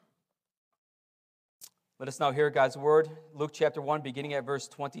Let us now hear God's word. Luke chapter 1, beginning at verse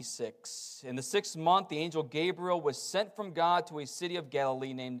 26. In the 6th month, the angel Gabriel was sent from God to a city of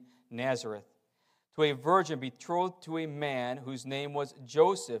Galilee named Nazareth, to a virgin betrothed to a man whose name was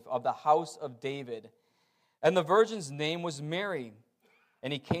Joseph of the house of David. And the virgin's name was Mary.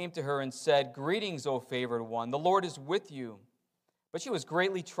 And he came to her and said, "Greetings, O favored one, the Lord is with you." But she was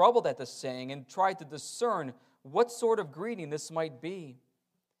greatly troubled at the saying and tried to discern what sort of greeting this might be.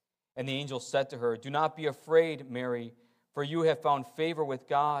 And the angel said to her, "Do not be afraid, Mary, for you have found favor with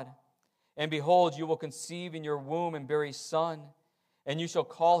God. And behold, you will conceive in your womb and bear a son, and you shall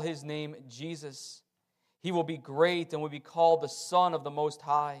call his name Jesus. He will be great and will be called the Son of the Most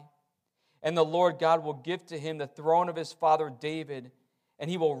High. And the Lord God will give to him the throne of his father David, and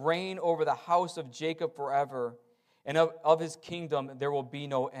he will reign over the house of Jacob forever, and of his kingdom there will be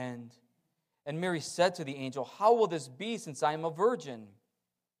no end." And Mary said to the angel, "How will this be, since I am a virgin?"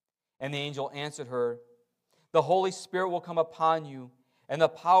 And the angel answered her, "The Holy Spirit will come upon you, and the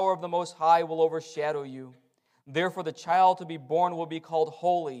power of the Most High will overshadow you. Therefore the child to be born will be called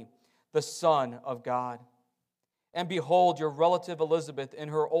Holy, the Son of God. And behold, your relative Elizabeth in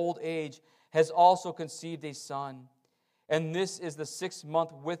her old age has also conceived a son. And this is the 6th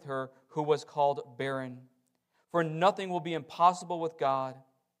month with her who was called barren. For nothing will be impossible with God."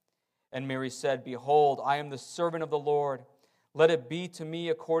 And Mary said, "Behold, I am the servant of the Lord. Let it be to me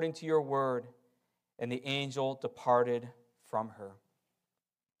according to your word." And the angel departed from her.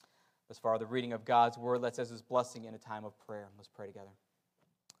 Thus far, the reading of God's word. Let's ask his blessing in a time of prayer. Let's pray together.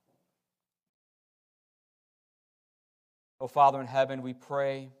 Oh, Father in heaven, we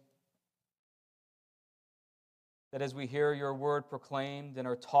pray that as we hear your word proclaimed and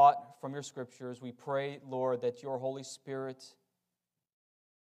are taught from your scriptures, we pray, Lord, that your Holy Spirit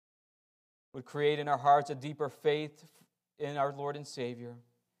would create in our hearts a deeper faith in our Lord and Savior,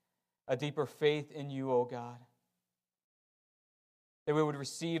 a deeper faith in you, O God. That we would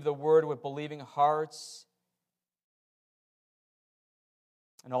receive the word with believing hearts,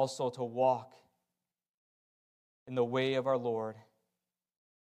 and also to walk in the way of our Lord,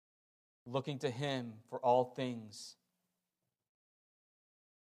 looking to him for all things,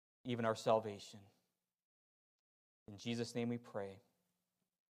 even our salvation. In Jesus' name we pray.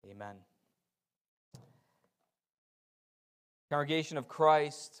 Amen. Congregation of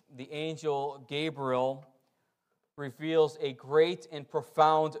Christ, the angel Gabriel reveals a great and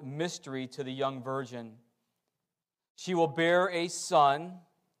profound mystery to the young virgin. She will bear a son.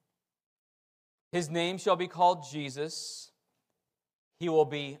 His name shall be called Jesus. He will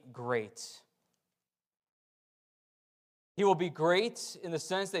be great. He will be great in the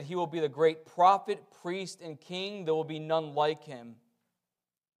sense that he will be the great prophet, priest, and king. There will be none like him.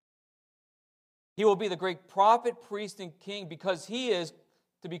 He will be the great prophet, priest, and king because he is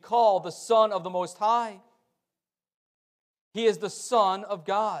to be called the Son of the Most High. He is the Son of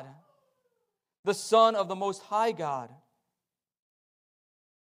God, the Son of the Most High God.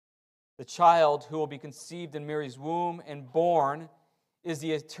 The child who will be conceived in Mary's womb and born is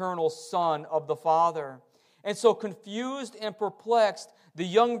the eternal Son of the Father. And so confused and perplexed, the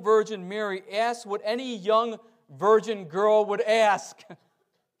young virgin Mary asks what any young virgin girl would ask.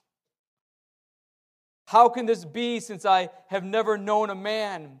 How can this be since I have never known a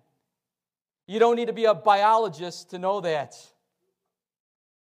man? You don't need to be a biologist to know that.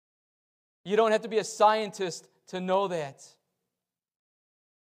 You don't have to be a scientist to know that.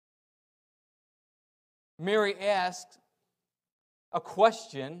 Mary asked a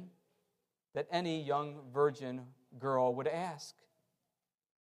question that any young virgin girl would ask.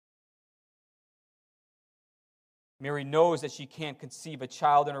 Mary knows that she can't conceive a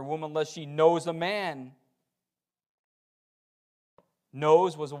child in her womb unless she knows a man.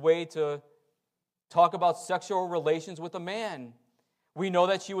 Knows was a way to talk about sexual relations with a man. We know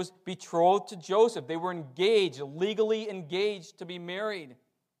that she was betrothed to Joseph. They were engaged, legally engaged to be married.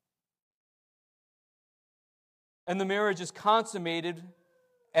 And the marriage is consummated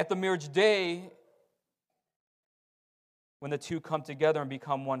at the marriage day when the two come together and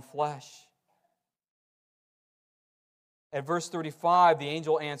become one flesh. At verse 35, the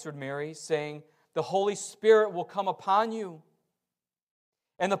angel answered Mary, saying, "The Holy Spirit will come upon you,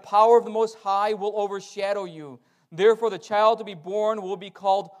 and the power of the Most High will overshadow you. Therefore the child to be born will be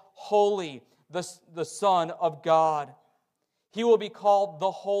called Holy, the Son of God. He will be called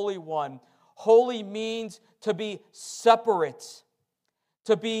the Holy One." Holy means to be separate,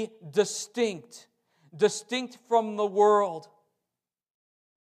 to be distinct from the world.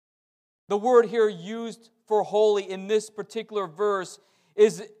 The word here used for holy in this particular verse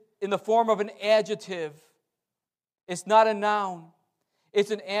is in the form of an adjective. It's not a noun.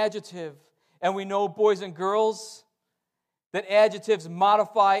 It's an adjective. And we know, boys and girls, that adjectives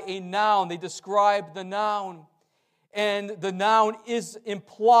modify a noun. They describe the noun. And the noun is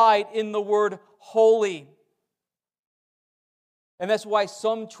implied in the word holy. And that's why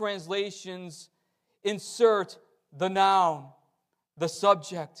some translations insert the noun, the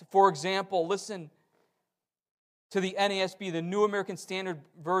subject. For example, listen to the NASB, the New American Standard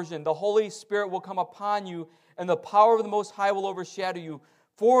Version. The Holy Spirit will come upon you, and the power of the Most High will overshadow you.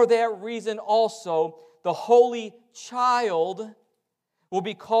 For that reason also, the Holy Child will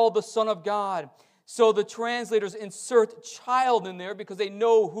be called the Son of God. So the translators insert child in there because they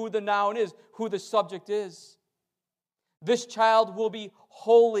know who the noun is, who the subject is. This child will be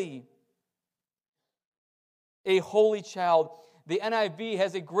holy. A holy child. The NIV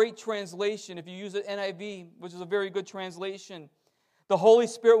has a great translation, if you use the NIV, which is a very good translation. The Holy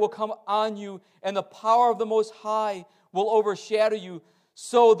Spirit will come on you, and the power of the Most High will overshadow you.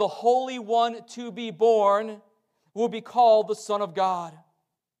 So the Holy One to be born will be called the Son of God.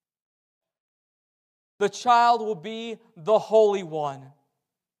 The child will be the Holy One.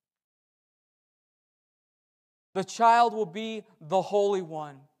 The child will be the Holy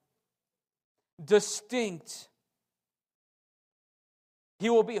One. Distinct. He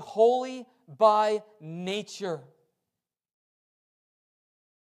will be holy by nature.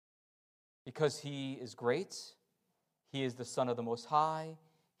 Because He is great. He is the Son of the Most High.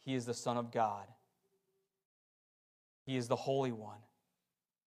 He is the Son of God. He is the Holy One.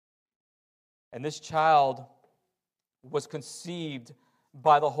 And this child was conceived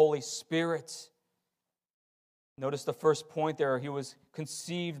by the Holy Spirit. Notice the first point there. He was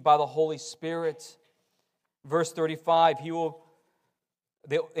conceived by the Holy Spirit. Verse 35,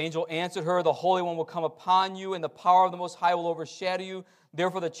 the angel answered her, the Holy One will come upon you, and the power of the Most High will overshadow you.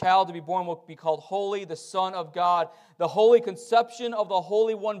 Therefore the child to be born will be called Holy, the Son of God. The holy conception of the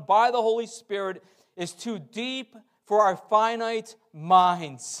Holy One by the Holy Spirit is too deep for our finite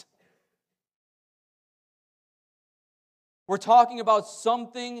minds. We're talking about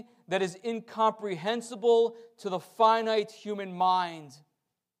something that is incomprehensible to the finite human mind.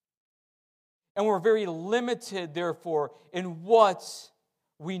 And we're very limited, therefore, in what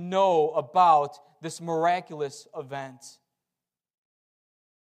we know about this miraculous event.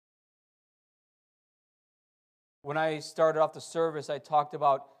 When I started off the service, I talked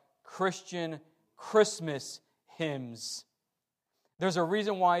about Christian Christmas hymns. There's a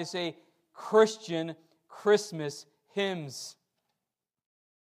reason why I say Christian Christmas hymns.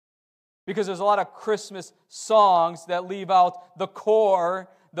 Because there's a lot of Christmas songs that leave out the core,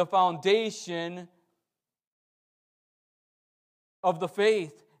 the foundation of the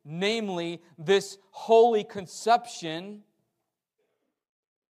faith, namely this holy conception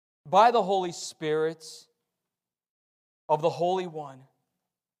by the Holy Spirit of the Holy One.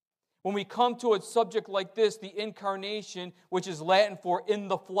 When we come to a subject like this, the incarnation, which is Latin for in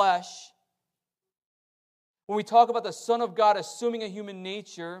the flesh, when we talk about the Son of God assuming a human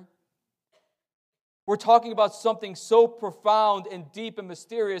nature, we're talking about something so profound and deep and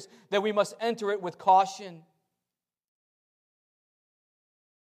mysterious that we must enter it with caution.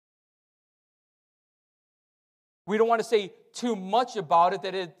 We don't want to say too much about it,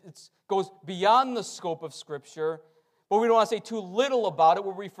 that it goes beyond the scope of Scripture, but we don't want to say too little about it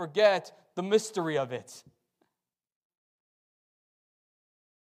where we forget the mystery of it.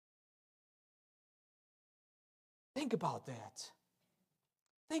 Think about that.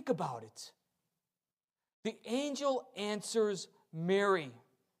 Think about it. The angel answers Mary,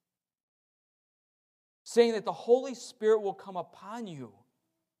 saying that the Holy Spirit will come upon you,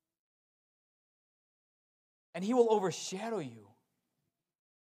 and He will overshadow you.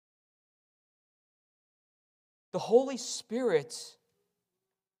 The Holy Spirit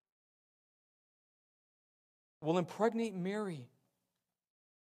will impregnate Mary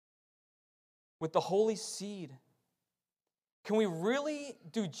with the holy seed. Can we really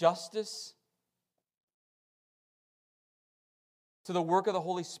do justice to the work of the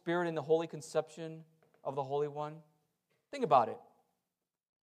Holy Spirit in the holy conception of the Holy One? Think about it.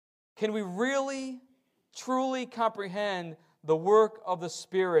 Can we really, truly comprehend the work of the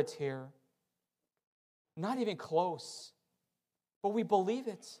Spirit here? Not even close. But we believe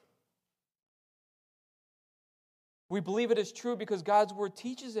it. We believe it is true because God's Word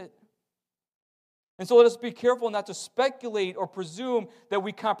teaches it. And so let us be careful not to speculate or presume that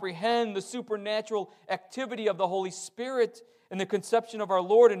we comprehend the supernatural activity of the Holy Spirit in the conception of our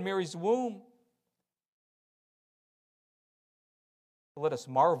Lord in Mary's womb. But let us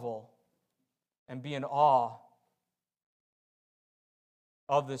marvel and be in awe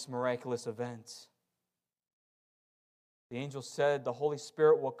of this miraculous event. The angel said, the Holy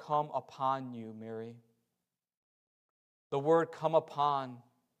Spirit will come upon you, Mary. The word come upon,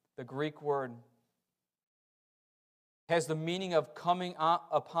 the Greek word, has the meaning of coming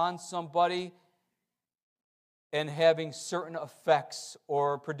upon somebody and having certain effects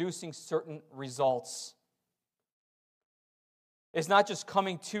or producing certain results. It's not just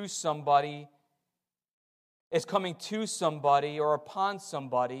coming to somebody, it's coming to somebody or upon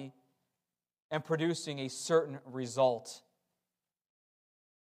somebody and producing a certain result.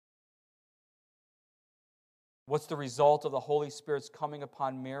 What's the result of the Holy Spirit's coming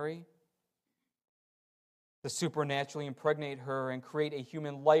upon Mary? To supernaturally impregnate her and create a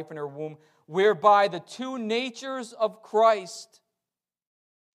human life in her womb, whereby the two natures of Christ,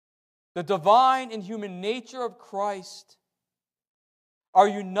 the divine and human nature of Christ, are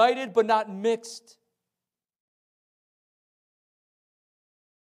united but not mixed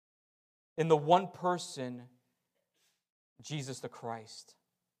in the one person, Jesus the Christ.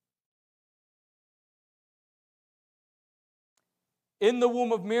 In the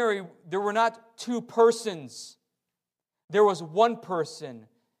womb of Mary, there were not two persons. There was one person,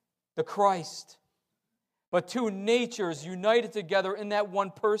 the Christ. But two natures united together in that one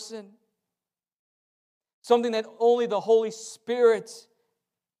person. Something that only the Holy Spirit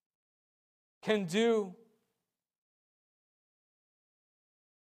can do.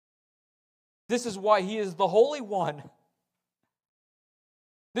 This is why He is the Holy One.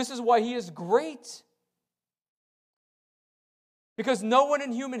 This is why He is great. Because no one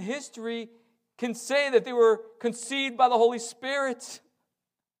in human history can say that they were conceived by the Holy Spirit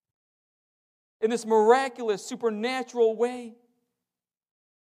in this miraculous, supernatural way.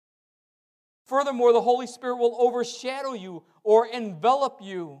 Furthermore, the Holy Spirit will overshadow you or envelop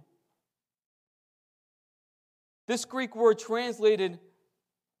you. This Greek word translated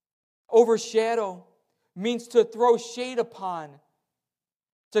overshadow means to throw shade upon,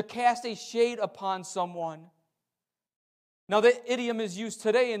 to cast a shade upon someone. Now, that idiom is used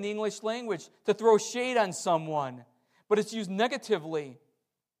today in the English language to throw shade on someone, but it's used negatively.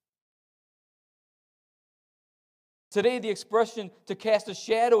 Today, the expression to cast a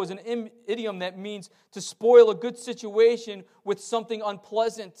shadow is an idiom that means to spoil a good situation with something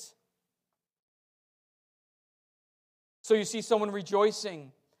unpleasant. So you see someone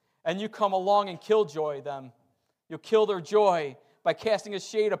rejoicing, and you come along and killjoy them. You kill their joy by casting a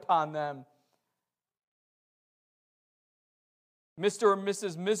shade upon them. Mr. or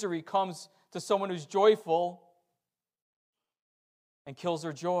Mrs. Misery comes to someone who's joyful and kills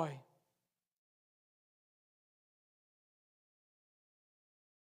their joy.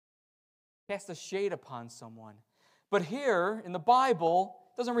 Cast a shade upon someone. But here in the Bible,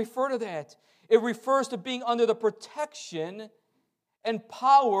 it doesn't refer to that. It refers to being under the protection and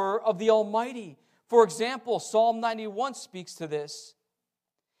power of the Almighty. For example, Psalm 91 speaks to this.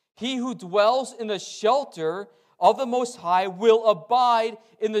 He who dwells in the shelter of the Most High will abide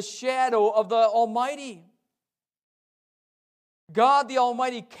in the shadow of the Almighty. God the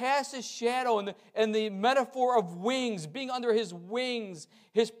Almighty casts His shadow and the metaphor of wings, being under His wings,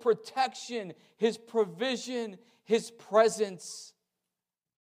 His protection, His provision, His presence.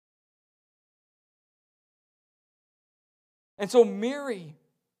 And so Mary,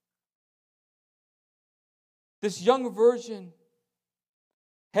 this young virgin,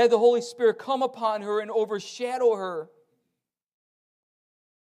 had the Holy Spirit come upon her and overshadow her.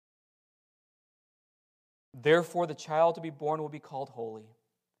 Therefore, the child to be born will be called Holy,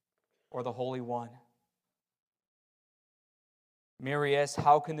 or the Holy One. Mary asked,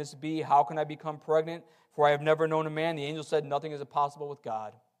 how can this be? How can I become pregnant? For I have never known a man. The angel said, nothing is impossible with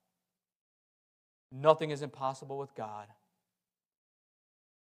God. Nothing is impossible with God.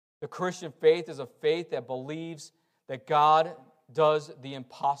 The Christian faith is a faith that believes that God does the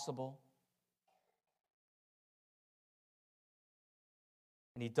impossible.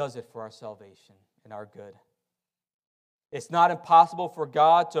 And He does it for our salvation and our good. It's not impossible for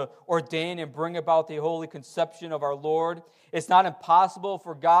God to ordain and bring about the holy conception of our Lord. It's not impossible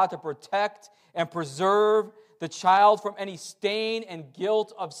for God to protect and preserve the child from any stain and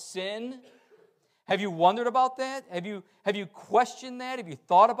guilt of sin. Have you wondered about that? Have you questioned that? Have you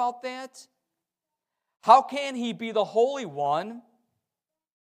thought about that? How can He be the Holy One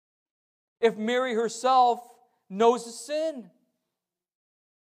if Mary herself knows the sin?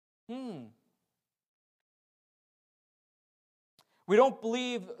 We don't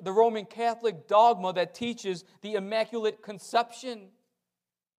believe the Roman Catholic dogma that teaches the Immaculate Conception.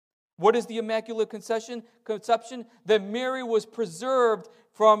 What is the Immaculate Conception? That Mary was preserved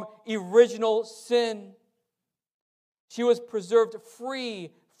from original sin. She was preserved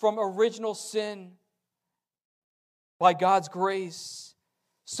free from original sin. by God's grace,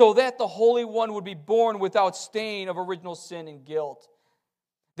 so that the Holy One would be born without stain of original sin and guilt.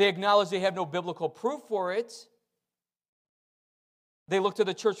 They acknowledge they have no biblical proof for it. They look to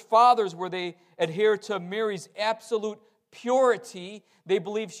the church fathers where they adhere to Mary's absolute purity. They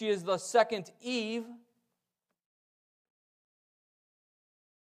believe she is the second Eve.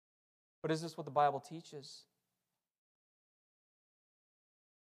 But is this what the Bible teaches?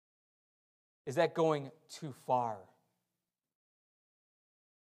 Is that going too far?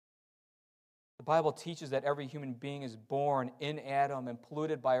 The Bible teaches that every human being is born in Adam and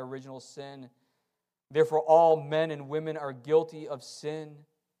polluted by original sin. Therefore, all men and women are guilty of sin.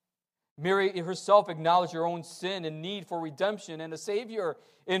 Mary herself acknowledged her own sin and need for redemption and a Savior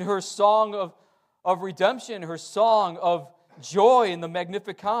in her song of redemption, her song of joy in the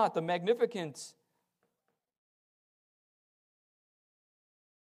Magnificat, the Magnificent.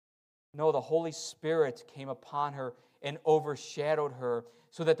 No, the Holy Spirit came upon her and overshadowed her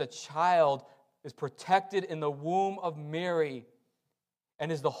so that the child is protected in the womb of Mary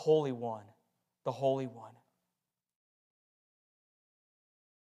and is the Holy One. The Holy One.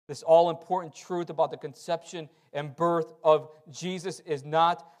 This all-important truth about the conception and birth of Jesus is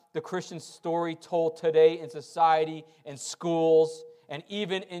not the Christian story told today in society, in schools, and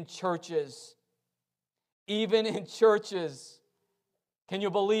even in churches. Even in churches. Can you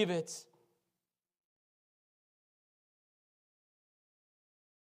believe it?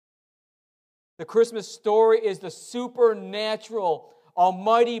 The Christmas story is the supernatural,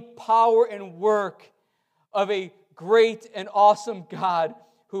 almighty power and work of a great and awesome God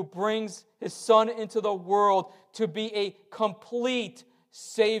who brings His Son into the world to be a complete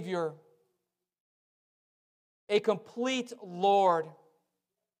Savior, a complete Lord.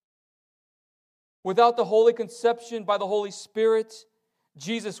 Without the holy conception by the Holy Spirit,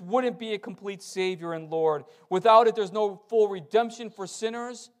 Jesus wouldn't be a complete Savior and Lord. Without it, there's no full redemption for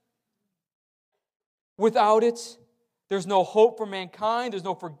sinners. Without it, there's no hope for mankind. There's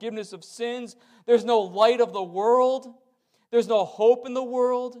no forgiveness of sins. There's no light of the world. There's no hope in the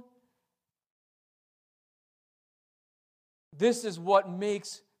world. This is what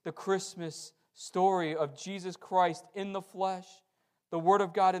makes the Christmas story of Jesus Christ in the flesh, the Word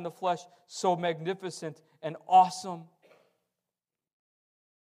of God in the flesh, so magnificent and awesome.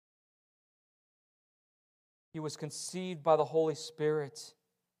 He was conceived by the Holy Spirit.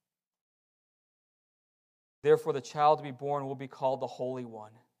 Therefore, the child to be born will be called the Holy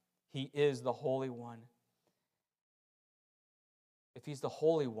One. He is the Holy One. If He's the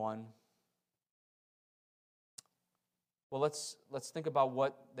Holy One, well, let's think about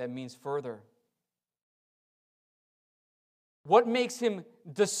what that means further. What makes Him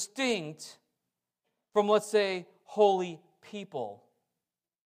distinct from, let's say, holy people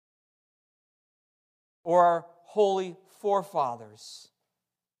or our holy forefathers?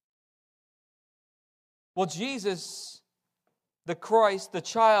 Well, Jesus, the Christ, the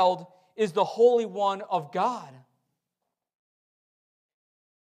child, is the Holy One of God.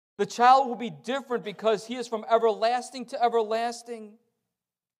 The child will be different because He is from everlasting to everlasting.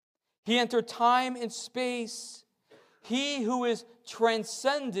 He entered time and space. He who is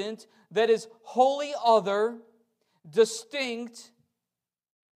transcendent, that is wholly other, distinct,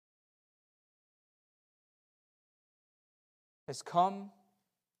 has come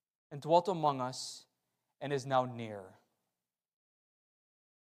and dwelt among us and is now near.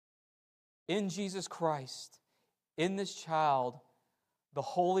 In Jesus Christ, in this child, the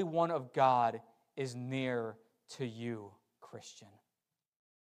Holy One of God is near to you, Christian.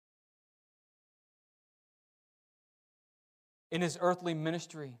 In His earthly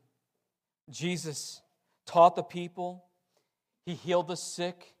ministry, Jesus taught the people. He healed the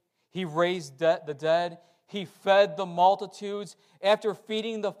sick. He raised the dead. He fed the multitudes. After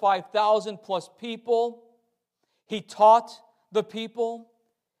feeding the 5,000 plus people, He taught the people.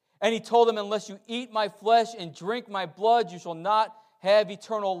 And He told them, unless you eat my flesh and drink my blood, you shall not have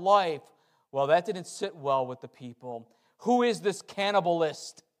eternal life. Well, that didn't sit well with the people. Who is this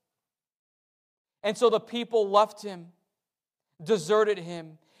cannibalist? And so the people left Him, deserted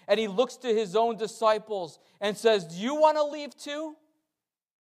Him. And He looks to His own disciples and says, do you want to leave too?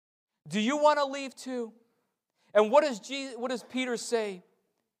 Do you want to leave too? And what does Peter say?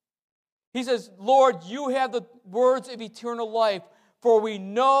 He says, Lord, you have the words of eternal life, for we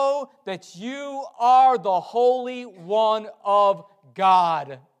know that you are the Holy One of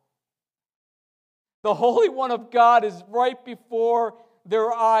God. The Holy One of God is right before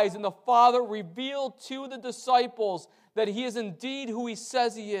their eyes, and the Father revealed to the disciples that He is indeed who He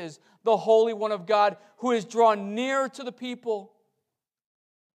says He is, the Holy One of God, who is drawn near to the people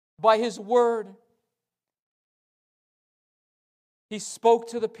by His word. He spoke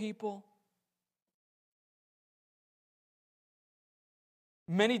to the people.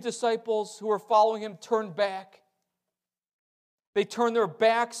 Many disciples who were following him turned back. They turned their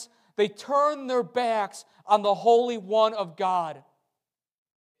backs on the Holy One of God.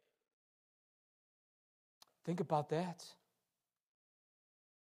 Think about that.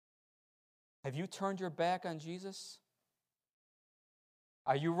 Have you turned your back on Jesus?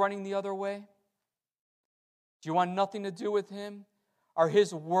 Are you running the other way? Do you want nothing to do with him? Are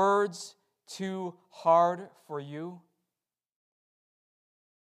his words too hard for you?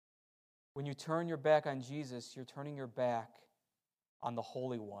 When you turn your back on Jesus, you're turning your back on the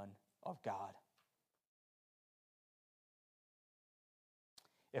Holy One of God.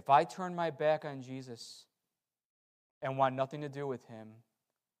 If I turn my back on Jesus and want nothing to do with him,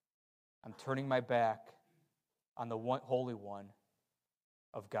 I'm turning my back on the Holy One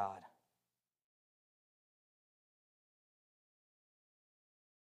of God.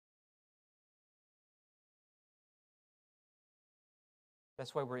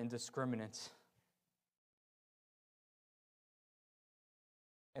 That's why we're indiscriminate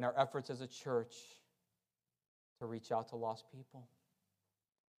in our efforts as a church to reach out to lost people.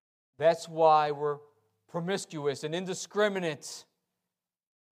 That's why we're promiscuous and indiscriminate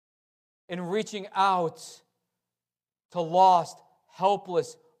in reaching out to lost,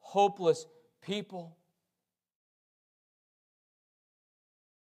 helpless, hopeless people.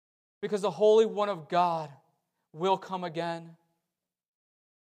 Because the Holy One of God will come again.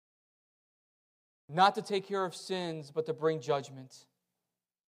 Not to take care of sins, but to bring judgment.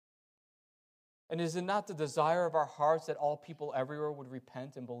 And is it not the desire of our hearts that all people everywhere would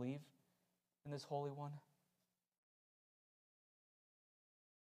repent and believe in this Holy One?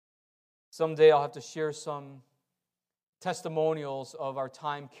 Someday I'll have to share some testimonials of our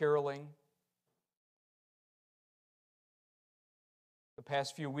time caroling. The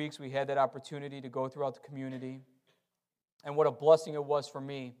past few weeks we had that opportunity to go throughout the community. And what a blessing it was for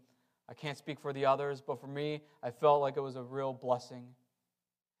me. I can't speak for the others, but for me, I felt like it was a real blessing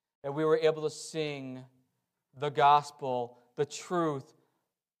that we were able to sing the gospel, the truth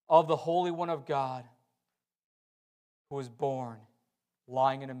of the Holy One of God who was born,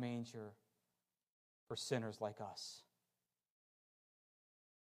 lying in a manger for sinners like us.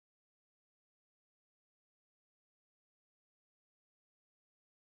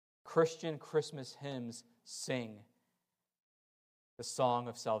 Christian Christmas hymns sing the song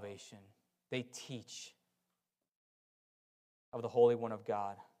of salvation. They teach of the Holy One of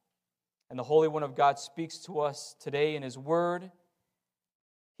God. And the Holy One of God speaks to us today in his word.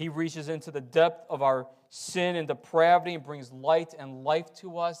 He reaches into the depth of our sin and depravity and brings light and life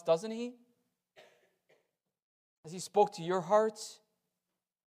to us, doesn't he? Has he spoke to your heart?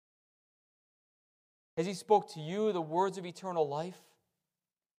 Has he spoke to you the words of eternal life?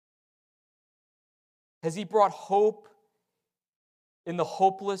 Has he brought hope in the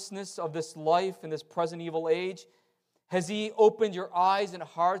hopelessness of this life in this present evil age? Has he opened your eyes and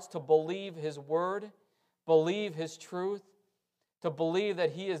hearts to believe his word, believe his truth, to believe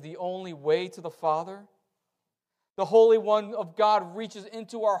that he is the only way to the Father? The Holy One of God reaches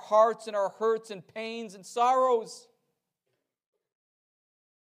into our hearts and our hurts and pains and sorrows.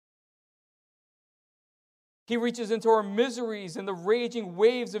 He reaches into our miseries and the raging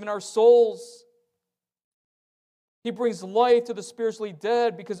waves in our souls. He brings life to the spiritually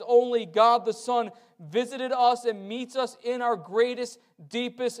dead because only God the Son visited us and meets us in our greatest,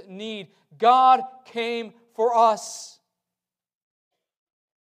 deepest need. God came for us.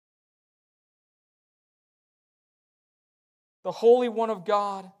 The Holy One of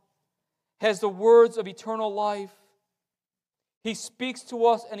God has the words of eternal life. He speaks to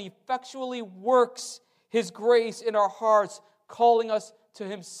us and effectually works his grace in our hearts, calling us to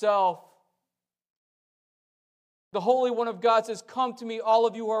himself. The Holy One of God says, "Come to me, all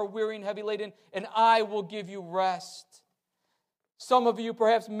of you who are weary and heavy laden, and I will give you rest." Some of you,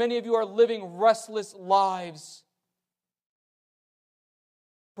 perhaps many of you, are living restless lives.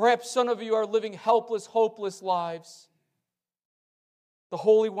 Perhaps some of you are living helpless, hopeless lives. The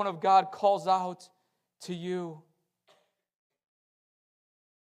Holy One of God calls out to you.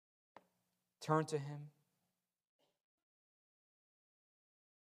 Turn to him.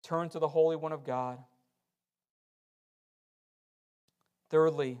 Turn to the Holy One of God.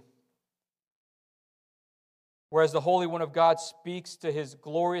 Thirdly, whereas the Holy One of God speaks to his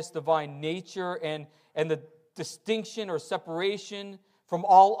glorious divine nature and the distinction or separation from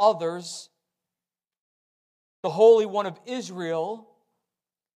all others, the Holy One of Israel,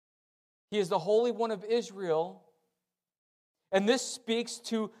 he is the Holy One of Israel, and this speaks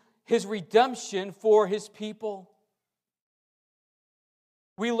to his redemption for his people.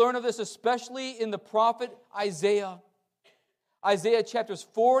 We learn of this especially in the prophet Isaiah. Isaiah chapters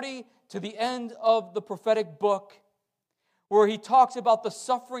 40 to the end of the prophetic book, where he talks about the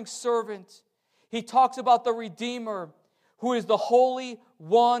suffering servant. He talks about the Redeemer, who is the Holy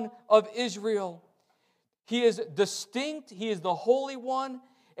One of Israel. He is distinct, he is the Holy One,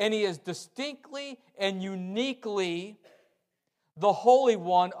 and he is distinctly and uniquely the Holy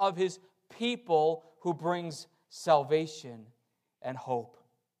One of his people who brings salvation and hope.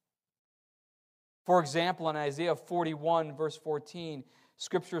 For example, in Isaiah 41, verse 14,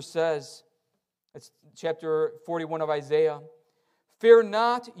 Scripture says, it's chapter 41 of Isaiah, "Fear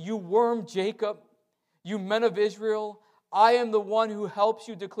not, you worm Jacob, you men of Israel. I am the one who helps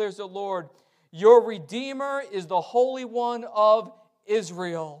you, declares the Lord. Your Redeemer is the Holy One of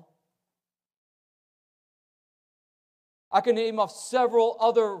Israel." I can name off several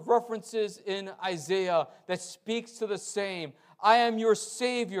other references in Isaiah that speaks to the same. I am your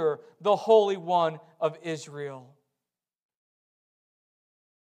Savior, the Holy One of Israel.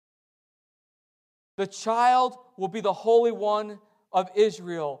 The child will be the Holy One of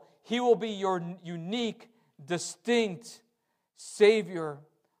Israel. He will be your unique, distinct Savior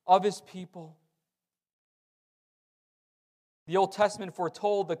of his people. The Old Testament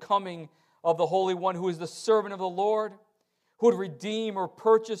foretold the coming of the Holy One, who is the servant of the Lord, who would redeem or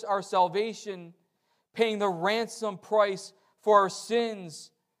purchase our salvation, paying the ransom price for our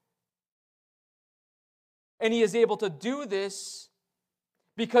sins. And he is able to do this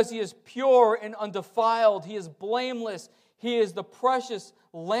because he is pure and undefiled. He is blameless. He is the precious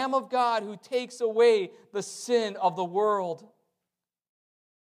Lamb of God who takes away the sin of the world.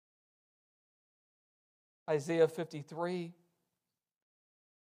 Isaiah 53.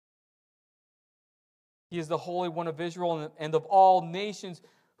 He is the Holy One of Israel and of all nations,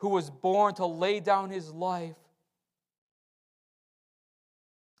 who was born to lay down his life.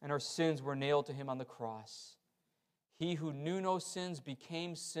 And our sins were nailed to him on the cross. He who knew no sins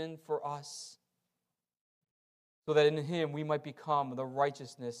became sin for us, so that in him we might become the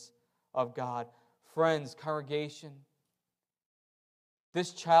righteousness of God. Friends, congregation,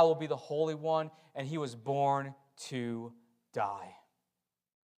 this child will be the Holy One, and he was born to die.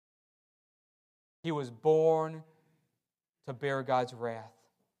 He was born to bear God's wrath.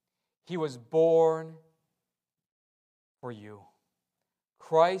 He was born for you.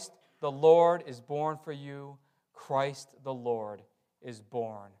 Christ the Lord is born for you. Christ the Lord is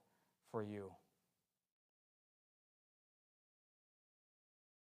born for you.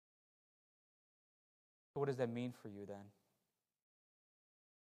 So what does that mean for you then?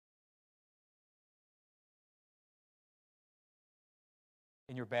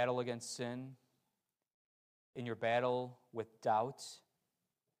 In your battle against sin, in your battle with doubt,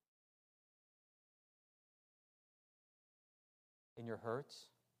 in your hurt,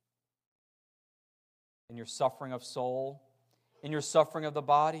 in your suffering of soul, in your suffering of the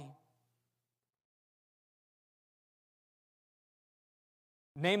body.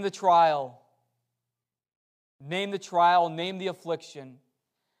 Name the trial. Name the trial, name the affliction.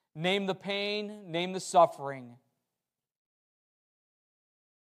 Name the pain, name the suffering.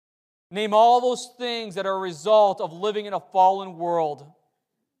 Name all those things that are a result of living in a fallen world.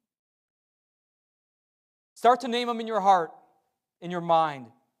 Start to name them in your heart, in your mind.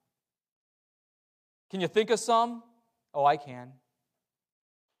 Can you think of some? Oh, I can.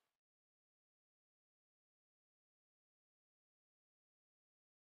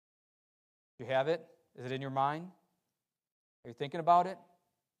 Do you have it? Is it in your mind? Are you thinking about it?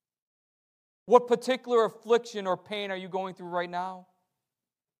 What particular affliction or pain are you going through right now?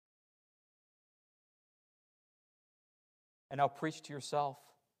 And now preach to yourself.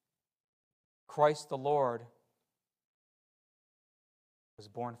 Christ the Lord was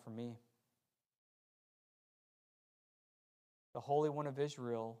born for me. The Holy One of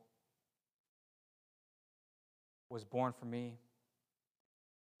Israel was born for me,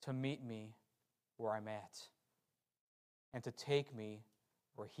 to meet me where I'm at, and to take me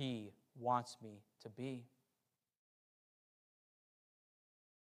where He wants me to be.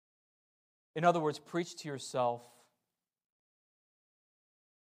 In other words, preach to yourself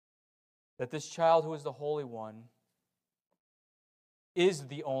that this child who is the Holy One is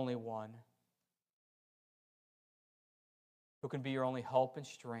the only one who can be your only help and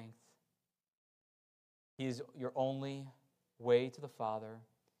strength. He is your only way to the Father.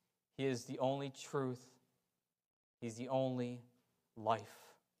 He is the only truth. He's the only life.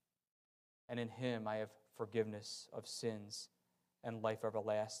 And in Him I have forgiveness of sins and life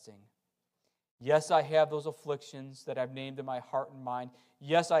everlasting. Yes, I have those afflictions that I've named in my heart and mind.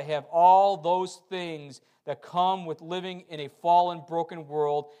 Yes, I have all those things that come with living in a fallen, broken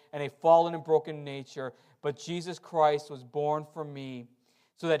world and a fallen and broken nature. But Jesus Christ was born for me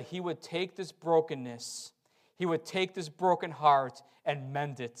so that He would take this brokenness, He would take this broken heart and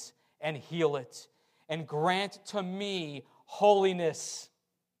mend it and heal it and grant to me holiness.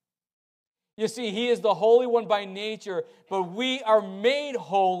 You see, He is the Holy One by nature, but we are made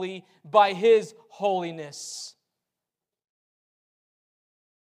holy by His holiness.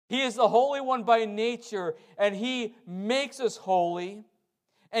 He is the Holy One by nature, and He makes us holy,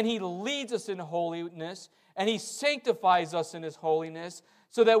 and He leads us in holiness, and He sanctifies us in His holiness,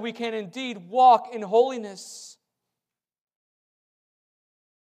 so that we can indeed walk in holiness.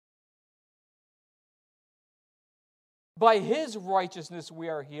 By His righteousness we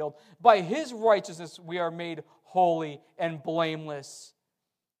are healed. By His righteousness we are made holy and blameless,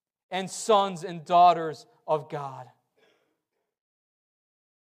 and sons and daughters of God.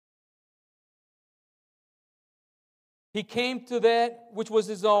 He came to that which was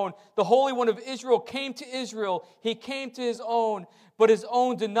His own. The Holy One of Israel came to Israel. He came to His own, but His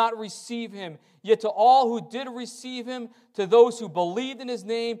own did not receive Him. Yet to all who did receive Him, to those who believed in His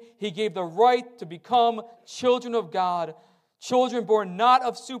name, He gave the right to become children of God, children born not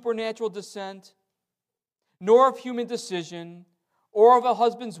of supernatural descent, nor of human decision, or of a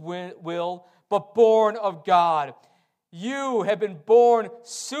husband's will, but born of God. You have been born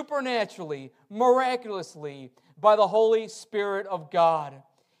supernaturally, miraculously, by the Holy Spirit of God.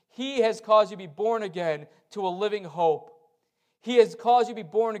 He has caused you to be born again to a living hope. He has caused you to be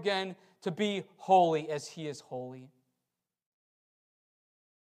born again to be holy as He is holy.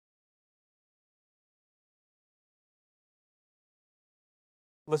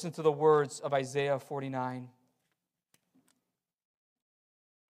 Listen to the words of Isaiah 49.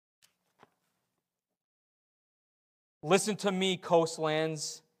 Listen to me,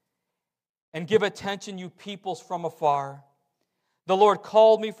 coastlands, and give attention, you peoples from afar. The Lord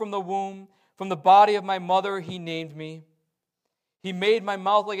called me from the womb, from the body of my mother He named me. He made my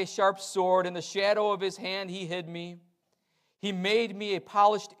mouth like a sharp sword, in the shadow of His hand He hid me. He made me a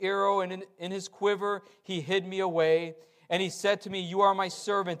polished arrow, and in His quiver He hid me away. And He said to me, You are my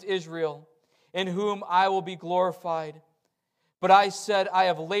servant Israel, in whom I will be glorified. But I said, I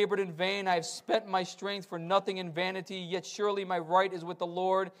have labored in vain, I have spent my strength for nothing in vanity, yet surely my right is with the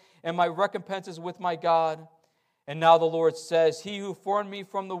Lord, and my recompense is with my God. And now the Lord says, He who formed me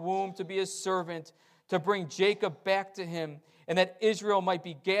from the womb to be His servant, to bring Jacob back to Him, and that Israel might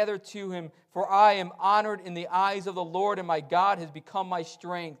be gathered to Him, for I am honored in the eyes of the Lord, and my God has become my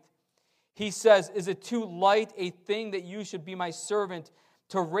strength. He says, Is it too light a thing that you should be my servant,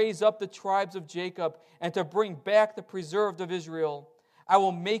 to raise up the tribes of Jacob, and to bring back the preserved of Israel? I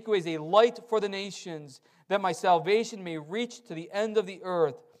will make you as a light for the nations, that my salvation may reach to the end of the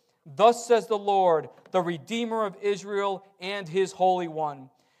earth. Thus says the Lord, the Redeemer of Israel and His Holy One.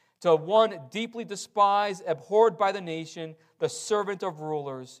 To one deeply despised, abhorred by the nation, the servant of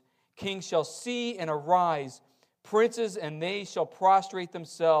rulers. Kings shall see and arise, princes and they shall prostrate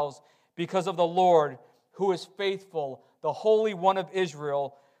themselves, because of the Lord, who is faithful, the Holy One of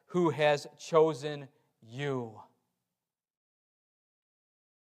Israel, who has chosen you.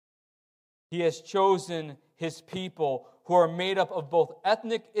 He has chosen His people, who are made up of both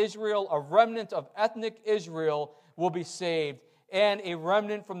ethnic Israel, a remnant of ethnic Israel will be saved, and a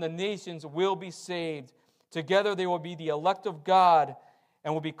remnant from the nations will be saved. Together they will be the elect of God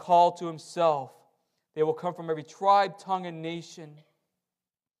and will be called to Himself. They will come from every tribe, tongue, and nation.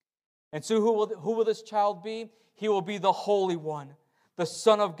 And so who will this child be? He will be the Holy One, the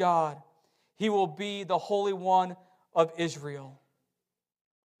Son of God. He will be the Holy One of Israel.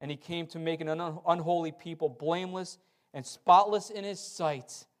 And He came to make an unholy people blameless and spotless in His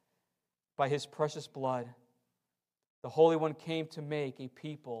sight by His precious blood. The Holy One came to make a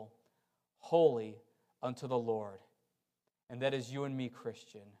people holy unto the Lord. And that is you and me,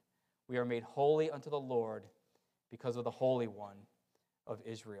 Christian. We are made holy unto the Lord because of the Holy One of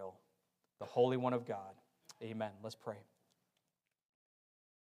Israel, the Holy One of God. Amen. Let's pray.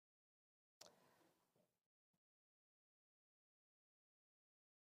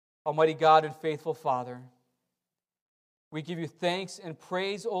 Almighty God and faithful Father, we give You thanks and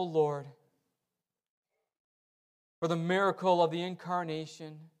praise, O Lord, for the miracle of the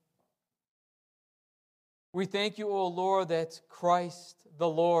incarnation. We thank You, O Lord, that Christ the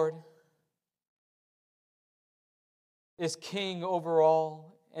Lord is King over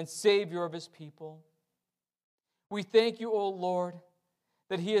all and Savior of His people. We thank You, O Lord,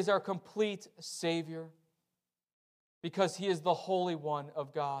 that He is our complete Savior because He is the Holy One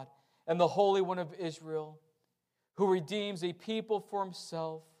of God and the Holy One of Israel, who redeems a people for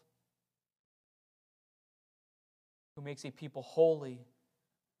himself, who makes a people holy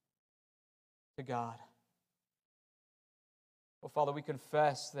to God. Oh, Father, we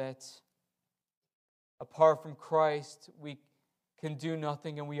confess that apart from Christ, we can do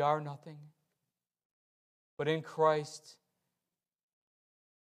nothing and we are nothing. But in Christ,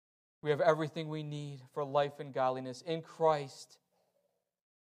 we have everything we need for life and godliness. In Christ,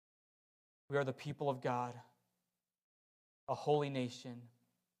 we are the people of God, a holy nation,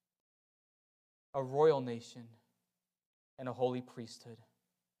 a royal nation, and a holy priesthood.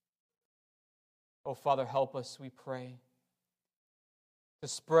 Oh, Father, help us, we pray, to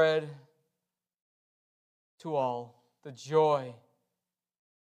spread to all the joy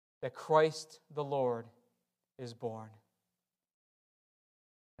that Christ the Lord is born,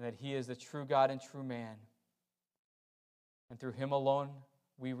 and that he is the true God and true man, and through him alone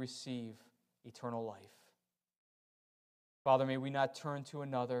we receive eternal life. Father, may we not turn to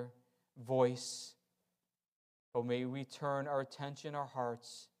another voice, but may we turn our attention, our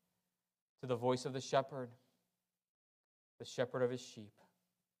hearts, to the voice of the shepherd of his sheep,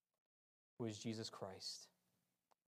 who is Jesus Christ.